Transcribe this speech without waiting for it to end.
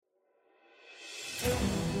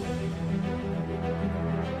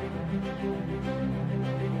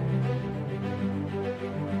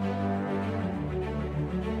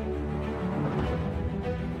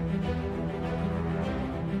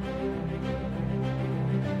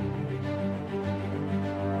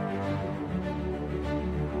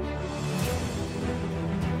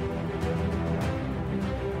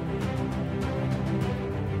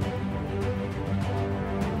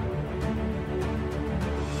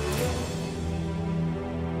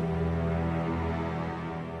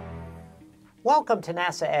Welcome to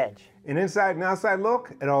NASA Edge. An inside and outside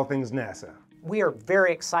look at all things NASA. We are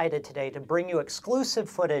very excited today to bring you exclusive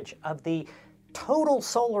footage of the total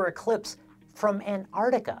solar eclipse from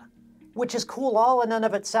Antarctica, which is cool all in and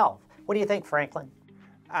of itself. What do you think, Franklin?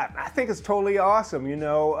 I think it's totally awesome. You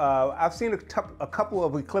know, I've seen a couple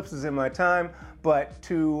of eclipses in my time, but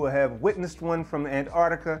to have witnessed one from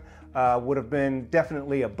Antarctica would have been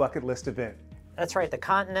definitely a bucket list event. That's right, the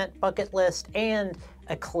continent, bucket list, and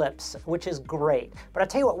eclipse, which is great. But I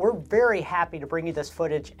tell you what, we're very happy to bring you this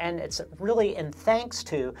footage, and it's really in thanks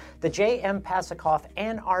to the J.M. Pasachoff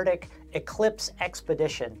Antarctic Eclipse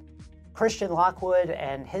Expedition. Christian Lockwood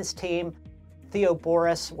and his team, Theo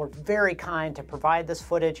Boris, were very kind to provide this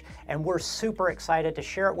footage, and we're super excited to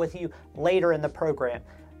share it with you later in the program.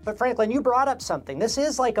 But Franklin, you brought up something. This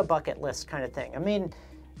is like a bucket list kind of thing. I mean,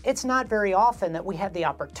 it's not very often that we have the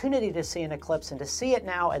opportunity to see an eclipse, and to see it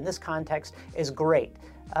now in this context is great.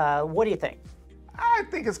 What do you think? I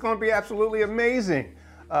think it's going to be absolutely amazing.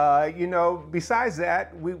 You know, besides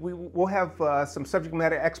that, we'll have some subject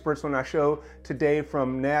matter experts on our show today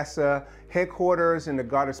from NASA headquarters and the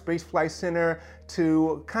Goddard Space Flight Center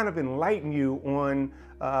to kind of enlighten you on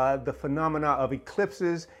the phenomena of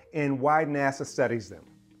eclipses and why NASA studies them.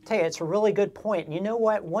 Tell you, it's a really good point. And you know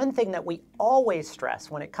what? One thing that we always stress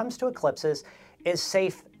when it comes to eclipses is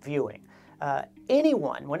safe viewing.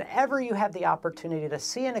 Anyone, whenever you have the opportunity to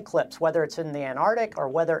see an eclipse, whether it's in the Antarctic or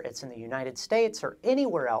whether it's in the United States or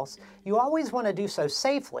anywhere else, you always want to do so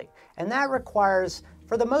safely. And that requires,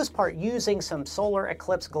 for the most part, using some solar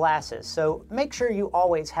eclipse glasses. So make sure you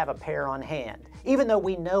always have a pair on hand. Even though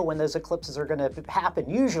we know when those eclipses are going to happen,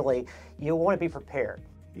 usually you want to be prepared.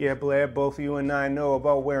 Yeah, Blair, both you and I know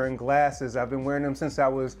about wearing glasses. I've been wearing them since I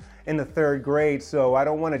was in the 3rd grade, so I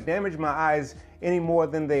don't want to damage my eyes any more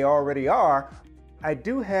than they already are. I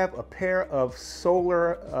do have a pair of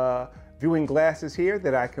solar viewing glasses here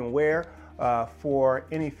that I can wear for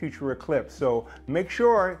any future eclipse. So make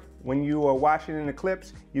sure when you are watching an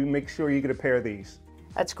eclipse, you make sure you get a pair of these.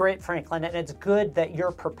 That's great, Franklin, and it's good that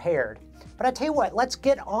you're prepared. But I tell you what, let's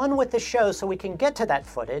get on with the show so we can get to that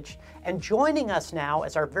footage. And joining us now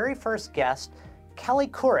as our very first guest, Kelly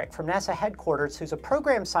Couric from NASA headquarters, who's a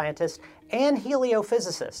program scientist and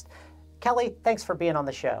heliophysicist. Kelly, thanks for being on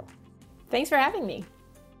the show. Thanks for having me.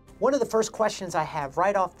 One of the first questions I have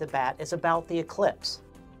right off the bat is about the eclipse.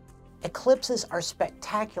 Eclipses are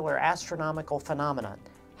spectacular astronomical phenomena.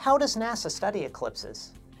 How does NASA study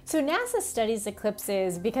eclipses? So NASA studies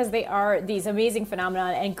eclipses because they are these amazing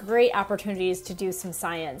phenomena and great opportunities to do some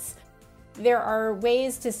science. There are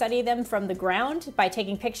ways to study them from the ground by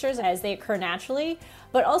taking pictures as they occur naturally,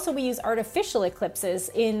 but also we use artificial eclipses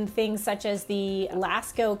in things such as the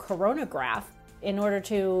LASCO coronagraph in order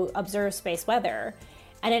to observe space weather.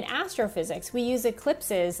 And in astrophysics, we use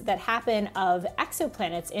eclipses that happen of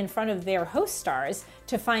exoplanets in front of their host stars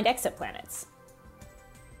to find exoplanets.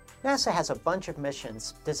 NASA has a bunch of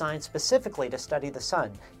missions designed specifically to study the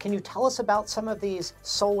sun. Can you tell us about some of these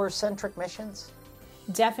solar-centric missions?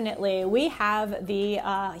 Definitely. We have the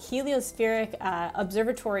heliospheric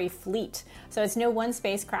observatory fleet. So it's no one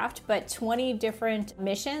spacecraft, but 20 different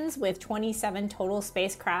missions with 27 total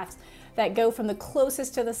spacecrafts that go from the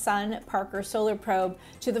closest to the sun, Parker Solar Probe,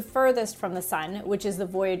 to the furthest from the sun, which is the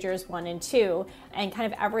Voyagers 1 and 2, and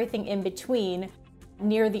kind of everything in between.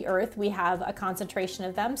 Near the Earth, we have a concentration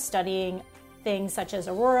of them studying things such as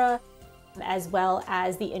aurora, as well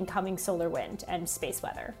as the incoming solar wind and space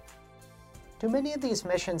weather. Do many of these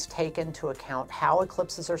missions take into account how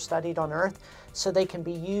eclipses are studied on Earth so they can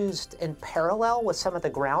be used in parallel with some of the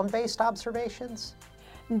ground-based observations?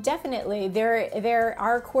 Definitely. There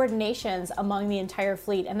are coordinations among the entire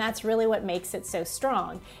fleet, and that's really what makes it so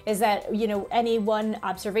strong, is that, you know, any one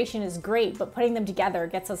observation is great, but putting them together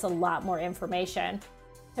gets us a lot more information.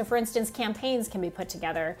 So for instance, campaigns can be put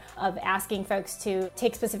together of asking folks to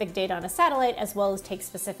take specific data on a satellite as well as take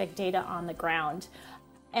specific data on the ground.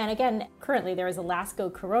 And again, currently there is a LASCO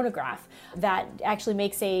coronagraph that actually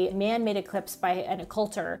makes a man-made eclipse by an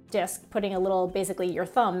occulter disk, putting a little, basically your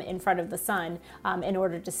thumb in front of the sun in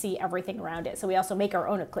order to see everything around it. So we also make our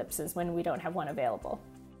own eclipses when we don't have one available.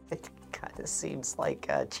 It kind of seems like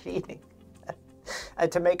cheating.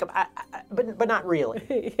 To make them, but not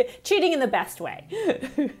really. Cheating in the best way.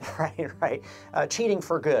 Right. Cheating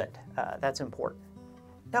for good, that's important.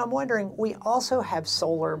 Now I'm wondering, we also have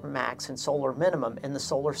solar max and solar minimum in the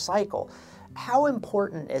solar cycle. How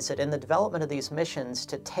important is it in the development of these missions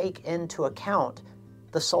to take into account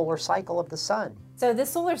the solar cycle of the sun? So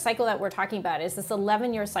this solar cycle that we're talking about is this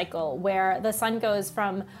 11-year cycle where the sun goes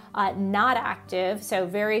from not active, so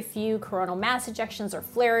very few coronal mass ejections or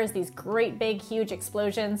flares, these great big huge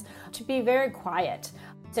explosions, to be very quiet.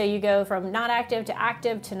 So you go from not active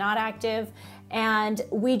to not active. And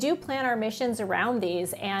we do plan our missions around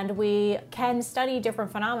these, and we can study different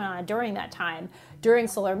phenomena during that time. During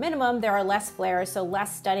solar minimum, there are less flares, so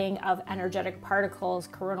less studying of energetic particles,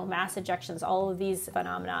 coronal mass ejections, all of these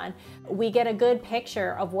phenomena. We get a good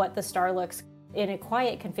picture of what the star looks in a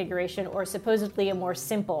quiet configuration or supposedly a more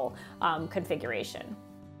simple configuration.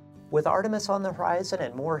 With Artemis on the horizon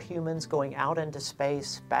and more humans going out into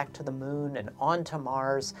space, back to the moon and onto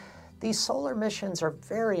Mars, these solar missions are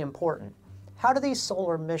very important. How do these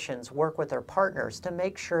solar missions work with their partners to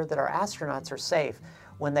make sure that our astronauts are safe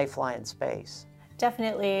when they fly in space?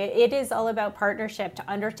 Definitely. It is all about partnership to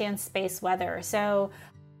understand space weather. So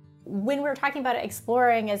when we're talking about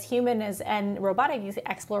exploring as human and robotic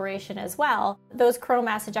exploration as well, those coronal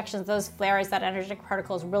mass ejections, those flares, that energetic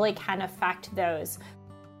particles really can affect those.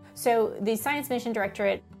 So the Science Mission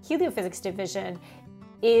Directorate Heliophysics Division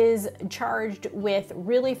is charged with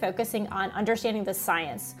really focusing on understanding the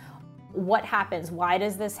science. What happens? Why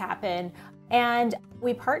does this happen? And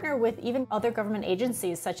we partner with even other government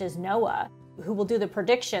agencies such as NOAA, who will do the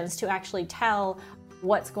predictions to actually tell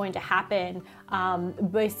what's going to happen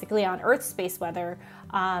basically on Earth space weather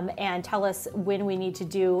and tell us when we need to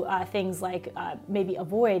do things like maybe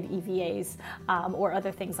avoid EVAs or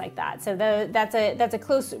other things like that. So that's a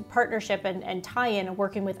close partnership and tie-in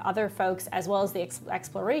working with other folks as well as the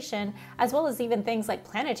exploration, as well as even things like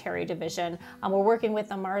planetary division. We're working with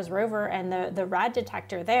the Mars rover and the RAD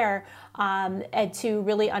detector there to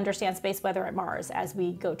really understand space weather at Mars as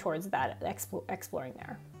we go towards that exploring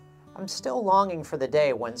there. I'm still longing for the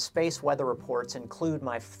day when space weather reports include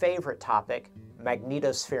my favorite topic,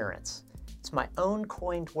 magnetosference. It's my own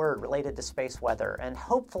coined word related to space weather, and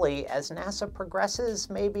hopefully as NASA progresses,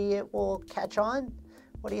 maybe it will catch on.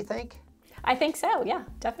 What do you think? I think so, yeah,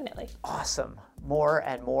 definitely. Awesome. More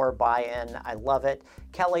and more buy-in. I love it.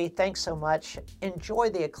 Kelly, thanks so much. Enjoy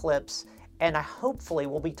the eclipse, and I hopefully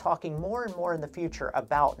will be talking more and more in the future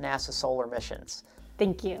about NASA solar missions.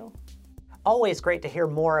 Thank you. Always great to hear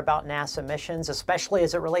more about NASA missions, especially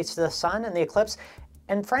as it relates to the sun and the eclipse.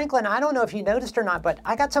 And Franklin, I don't know if you noticed or not, but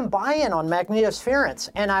I got some buy-in on magnetosference,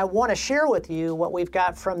 and I want to share with you what we've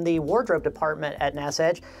got from the wardrobe department at NASA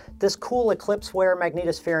Edge, this cool Eclipse Wear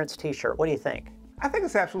magnetosference t-shirt. What do you think? I think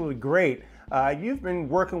it's absolutely great. You've been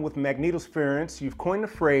working with magnetosference. You've coined the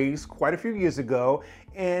phrase quite a few years ago,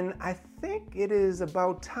 and I think it is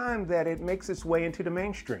about time that it makes its way into the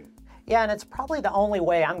mainstream. Yeah, and it's probably the only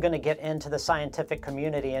way I'm going to get into the scientific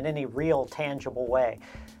community in any real, tangible way.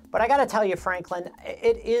 But I got to tell you, Franklin,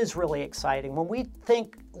 it is really exciting. When we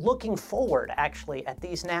think looking forward, actually, at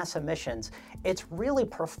these NASA missions, it's really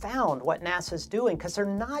profound what NASA's doing, because they're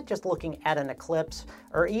not just looking at an eclipse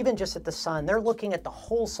or even just at the sun. They're looking at the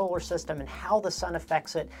whole solar system and how the sun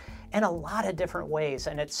affects it in a lot of different ways,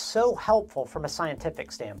 and it's so helpful from a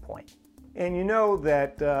scientific standpoint. And you know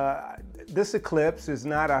that this eclipse is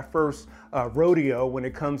not our first rodeo when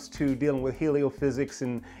it comes to dealing with heliophysics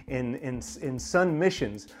in sun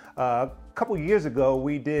missions. A couple years ago,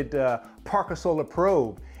 we did Parker Solar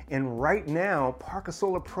Probe, and right now, Parker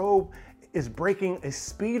Solar Probe is breaking a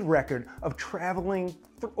speed record of traveling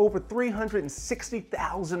over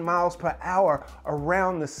 360,000 miles per hour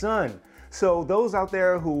around the sun. So those out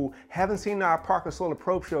there who haven't seen our Parker Solar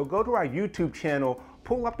Probe show, go to our YouTube channel,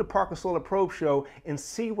 pull up the Parker Solar Probe show, and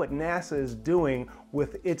see what NASA is doing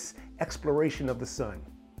with its exploration of the sun.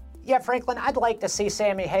 Yeah, Franklin, I'd like to see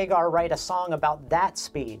Sammy Hagar write a song about that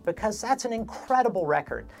speed, because that's an incredible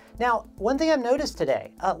record. Now, one thing I've noticed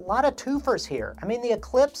today, a lot of twofers here. I mean, the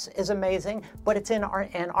eclipse is amazing, but it's in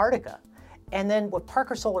Antarctica. And then with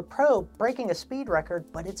Parker Solar Probe breaking a speed record,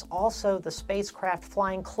 but it's also the spacecraft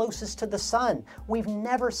flying closest to the sun. We've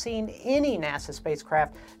never seen any NASA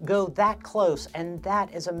spacecraft go that close, and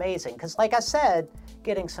that is amazing, because like I said,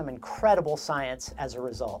 getting some incredible science as a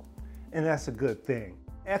result. And that's a good thing.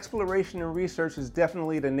 Exploration and research is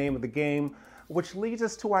definitely the name of the game, which leads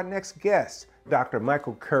us to our next guest, Dr.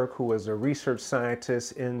 Michael Kirk, who is a research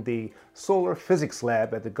scientist in the Solar Physics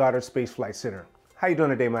Lab at the Goddard Space Flight Center. How you doing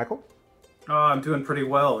today, Michael? Oh, I'm doing pretty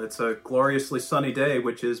well. It's a gloriously sunny day,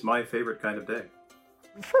 which is my favorite kind of day.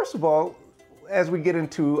 First of all, as we get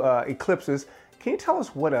into eclipses, can you tell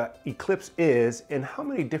us what an eclipse is and how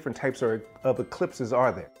many different types of eclipses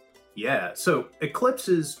are there? Yeah, so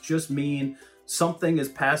eclipses just mean something is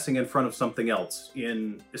passing in front of something else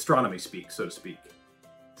in astronomy speak, so to speak.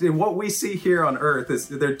 And what we see here on Earth is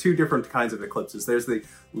there are two different kinds of eclipses. There's the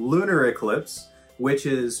lunar eclipse, which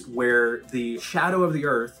is where the shadow of the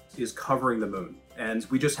Earth is covering the moon. And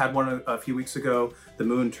we just had one a few weeks ago. The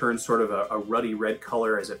moon turned sort of a ruddy red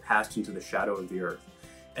color as it passed into the shadow of the Earth.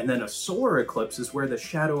 And then a solar eclipse is where the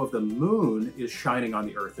shadow of the moon is shining on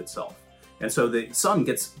the Earth itself. And so the sun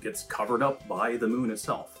gets covered up by the moon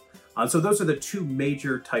itself. So those are the two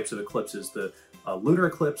major types of eclipses, the lunar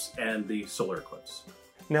eclipse and the solar eclipse.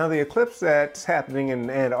 Now, the eclipse that's happening in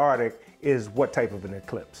the Antarctic is what type of an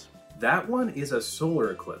eclipse? That one is a solar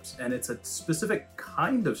eclipse, and it's a specific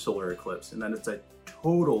kind of solar eclipse, and then it's a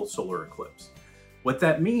total solar eclipse. What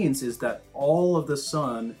that means is that all of the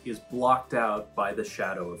sun is blocked out by the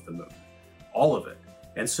shadow of the moon, all of it.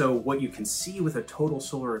 And so what you can see with a total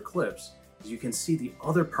solar eclipse is you can see the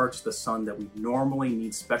other parts of the sun that we normally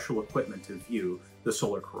need special equipment to view, the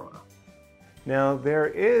solar corona. Now, there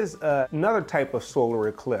is another type of solar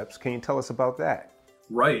eclipse. Can you tell us about that?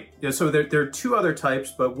 Right. Yeah, so there are two other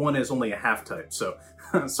types, but one is only a half type. So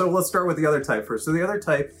let's start with the other type first. So the other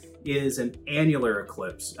type is an annular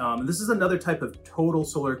eclipse. This is another type of total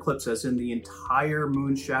solar eclipse, as in the entire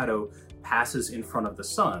moon shadow passes in front of the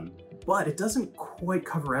sun, but it doesn't quite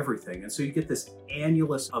cover everything. And so you get this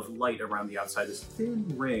annulus of light around the outside, this thin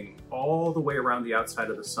ring all the way around the outside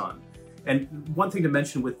of the sun. And one thing to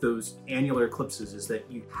mention with those annular eclipses is that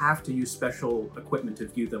you have to use special equipment to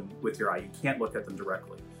view them with your eye. You can't look at them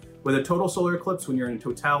directly. With a total solar eclipse, when you're in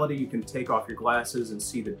totality, you can take off your glasses and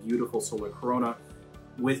see the beautiful solar corona.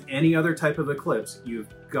 With any other type of eclipse,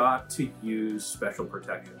 you've got to use special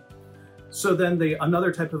protection. So then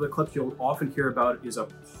another type of eclipse you'll often hear about is a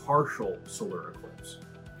partial solar eclipse.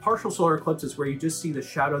 Partial solar eclipse is where you just see the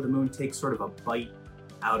shadow of the moon take sort of a bite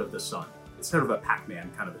out of the sun. It's sort of a Pac-Man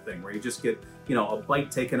kind of a thing, where you just get, a bite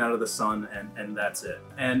taken out of the sun and that's it.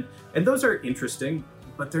 And those are interesting,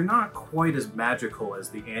 but they're not quite as magical as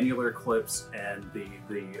the annular eclipse and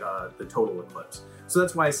the total eclipse. So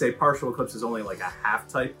that's why I say partial eclipse is only like a half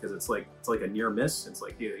type, because it's like a near miss. It's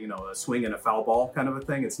like a swing and a foul ball kind of a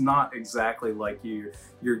thing. It's not exactly like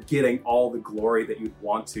you're getting all the glory that you'd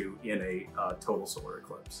want to in a total solar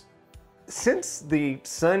eclipse. Since the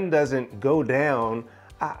sun doesn't go down,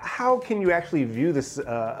 how can you actually view this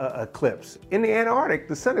eclipse? In the Antarctic,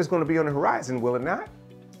 the sun is going to be on the horizon, will it not?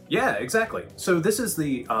 Yeah, exactly. So this is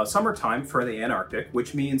the summertime for the Antarctic,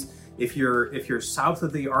 which means if you're south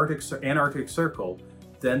of the Antarctic Circle,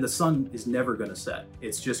 then the sun is never going to set.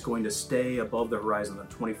 It's just going to stay above the horizon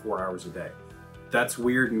 24 hours a day. That's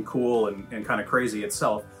weird and cool and kind of crazy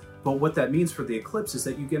itself. But what that means for the eclipse is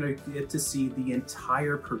that you're going to get to see the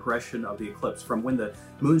entire progression of the eclipse, from when the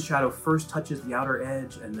moon shadow first touches the outer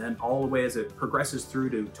edge, and then all the way as it progresses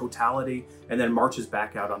through to totality, and then marches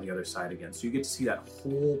back out on the other side again. So you get to see that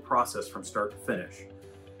whole process from start to finish.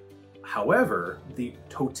 However, the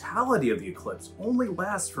totality of the eclipse only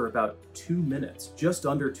lasts for about 2 minutes, just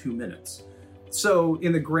under 2 minutes. So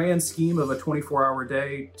in the grand scheme of a 24-hour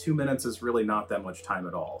day, 2 minutes is really not that much time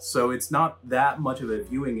at all. So it's not that much of a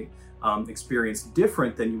viewing experience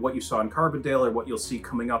different than what you saw in Carbondale or what you'll see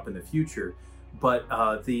coming up in the future. But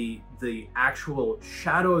the actual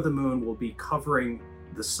shadow of the moon will be covering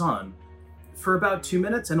the sun for about 2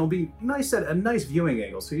 minutes, and it'll be nice at a nice viewing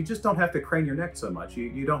angle. So you just don't have to crane your neck so much.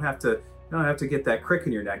 You don't have to get that crick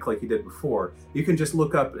in your neck like you did before. You can just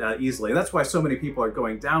look up easily. And that's why so many people are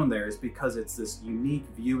going down there, is because it's this unique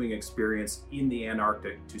viewing experience in the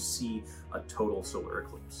Antarctic to see a total solar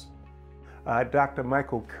eclipse. Dr.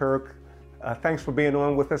 Michael Kirk, thanks for being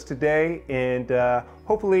on with us today, and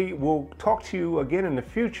hopefully we'll talk to you again in the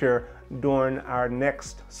future during our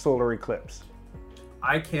next solar eclipse.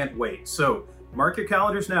 I can't wait. So mark your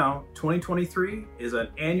calendars now. 2023 is an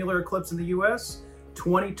annular eclipse in the US.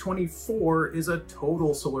 2024 is a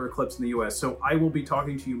total solar eclipse in the US. So I will be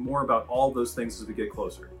talking to you more about all those things as we get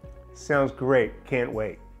closer. Sounds great. Can't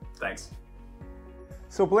wait. Thanks.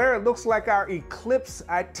 So Blair, it looks like our eclipse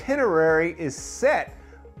itinerary is set.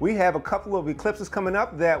 We have a couple of eclipses coming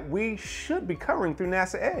up that we should be covering through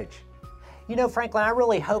NASA Edge. You know, Franklin, I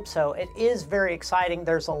really hope so. It is very exciting.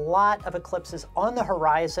 There's a lot of eclipses on the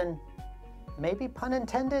horizon, maybe pun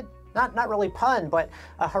intended. Not really pun, but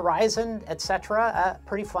a horizon, etc.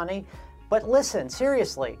 Pretty funny. But listen,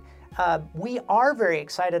 seriously, we are very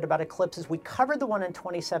excited about eclipses. We covered the one in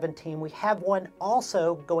 2017. We have one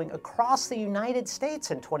also going across the United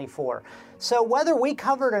States in 24. So whether we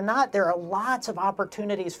cover it or not, there are lots of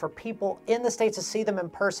opportunities for people in the States to see them in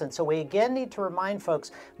person. So we again need to remind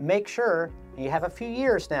folks, make sure, you have a few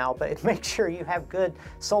years now, but make sure you have good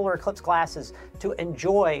solar eclipse glasses to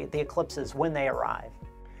enjoy the eclipses when they arrive.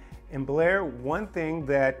 And Blair, one thing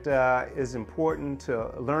that is important to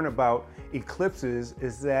learn about eclipses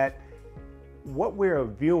is that what we're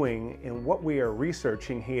viewing and what we are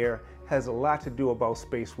researching here has a lot to do about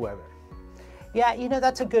space weather. Yeah, you know,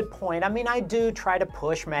 that's a good point. I mean, I do try to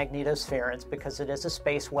push magnetosference because it is a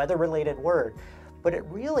space weather related word, but it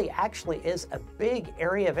really actually is a big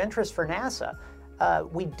area of interest for NASA.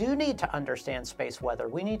 We do need to understand space weather.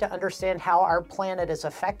 We need to understand how our planet is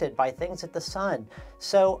affected by things at the sun.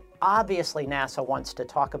 So obviously NASA wants to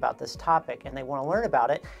talk about this topic and they want to learn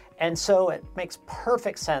about it. And so it makes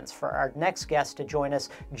perfect sense for our next guest to join us,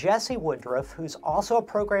 Jesse Woodruff, who's also a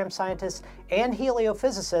program scientist and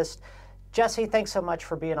heliophysicist. Jesse, thanks so much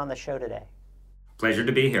for being on the show today. Pleasure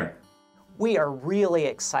to be here. We are really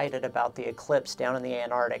excited about the eclipse down in the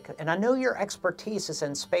Antarctic, and I know your expertise is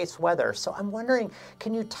in space weather, so I'm wondering,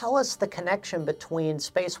 can you tell us the connection between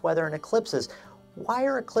space weather and eclipses? Why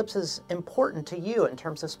are eclipses important to you in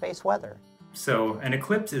terms of space weather? So an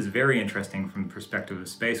eclipse is very interesting from the perspective of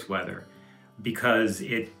space weather because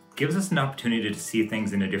it gives us an opportunity to see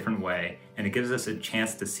things in a different way, and it gives us a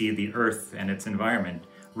chance to see the Earth and its environment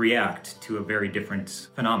react to a very different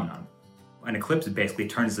phenomenon. An eclipse basically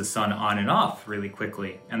turns the sun on and off really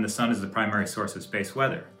quickly, and the sun is the primary source of space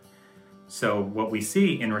weather. So what we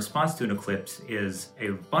see in response to an eclipse is a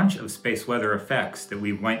bunch of space weather effects that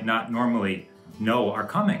we might not normally know are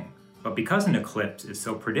coming. But because an eclipse is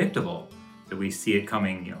so predictable that we see it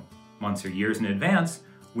coming, months or years in advance,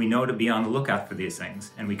 we know to be on the lookout for these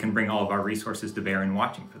things, and we can bring all of our resources to bear in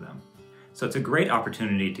watching for them. So it's a great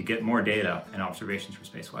opportunity to get more data and observations for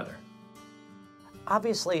space weather.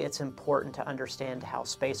 Obviously, it's important to understand how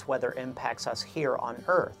space weather impacts us here on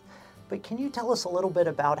Earth. But can you tell us a little bit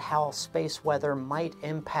about how space weather might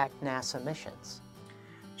impact NASA missions?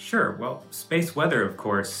 Sure. Well, space weather, of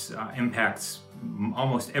course, impacts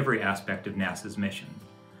almost every aspect of NASA's mission.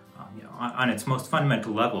 On its most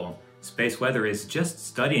fundamental level, space weather is just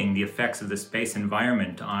studying the effects of the space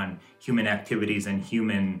environment on human activities and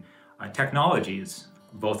human technologies,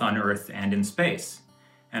 both on Earth and in space.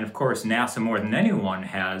 And of course, NASA more than anyone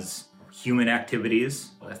has human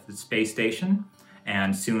activities at the space station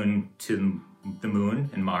and soon to the moon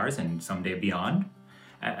and Mars and someday beyond,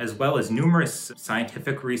 as well as numerous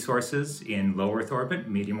scientific resources in low Earth orbit,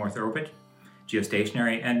 medium Earth orbit,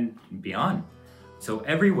 geostationary, and beyond. So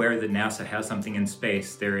everywhere that NASA has something in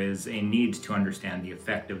space, there is a need to understand the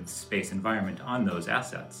effect of the space environment on those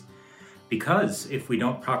assets. Because if we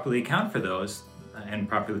don't properly account for those and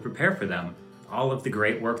properly prepare for them, all of the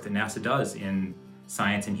great work that NASA does in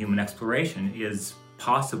science and human exploration is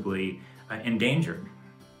possibly endangered.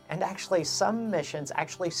 And actually, some missions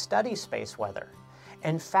actually study space weather.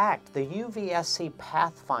 In fact, the UVSC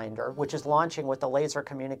Pathfinder, which is launching with the Laser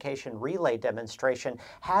Communication Relay demonstration,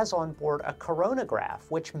 has on board a coronagraph,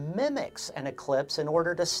 which mimics an eclipse in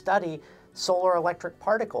order to study solar electric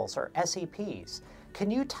particles, or SEPs. Can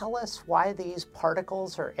you tell us why these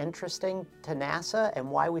particles are interesting to NASA and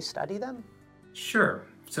why we study them? Sure.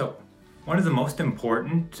 So one of the most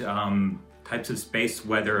important types of space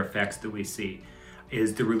weather effects that we see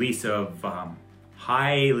is the release of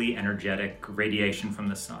highly energetic radiation from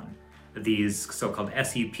the sun, these so-called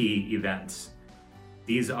SEP events.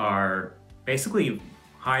 These are basically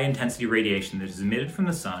high-intensity radiation that is emitted from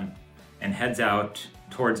the sun and heads out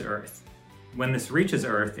towards Earth. When this reaches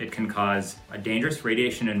Earth, it can cause a dangerous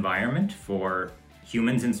radiation environment for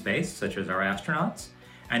humans in space, such as our astronauts,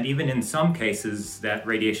 and even in some cases, that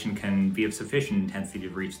radiation can be of sufficient intensity to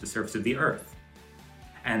reach the surface of the Earth.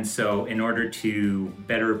 And so in order to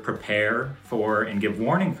better prepare for and give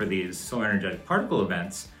warning for these solar energetic particle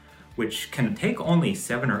events, which can take only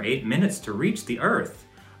 7 or 8 minutes to reach the Earth,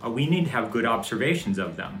 we need to have good observations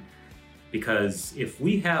of them. Because if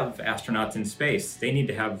we have astronauts in space, they need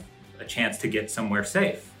to have a chance to get somewhere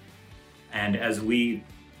safe. And as we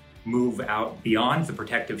move out beyond the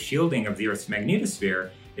protective shielding of the Earth's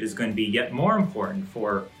magnetosphere, it is going to be yet more important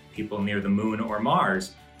for people near the moon or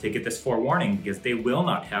Mars to get this forewarning, because they will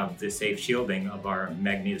not have the safe shielding of our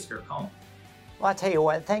magnetospheric home. Well, I'll tell you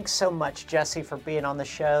what, thanks so much, Jesse, for being on the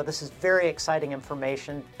show. This is very exciting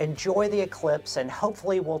information. Enjoy the eclipse, and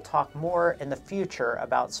hopefully we'll talk more in the future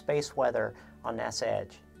about space weather on NASA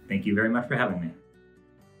Edge. Thank you very much for having me.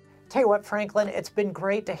 Tell you what, Franklin, it's been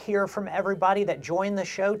great to hear from everybody that joined the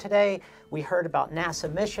show today. We heard about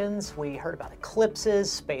NASA missions, we heard about eclipses,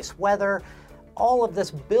 space weather, all of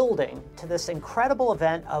this building to this incredible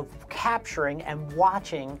event of capturing and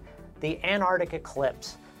watching the Antarctic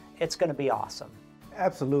eclipse. It's going to be awesome.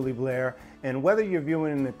 Absolutely, Blair. And whether you're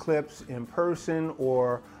viewing an eclipse in person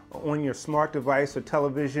or on your smart device or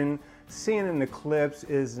television, seeing an eclipse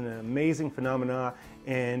is an amazing phenomenon,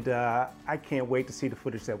 and I can't wait to see the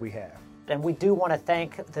footage that we have. And we do want to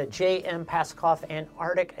thank the J.M. Pasachoff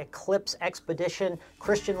Antarctic Eclipse Expedition,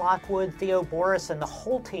 Christian Lockwood, Theo Boris, and the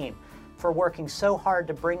whole team for working so hard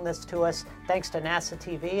to bring this to us. Thanks to NASA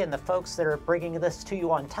TV and the folks that are bringing this to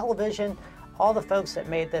you on television, all the folks that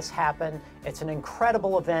made this happen. It's an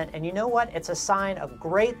incredible event, and you know what? It's a sign of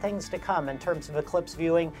great things to come in terms of eclipse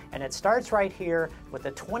viewing, and it starts right here with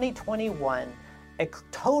the 2021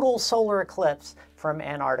 total solar eclipse from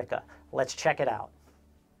Antarctica. Let's check it out.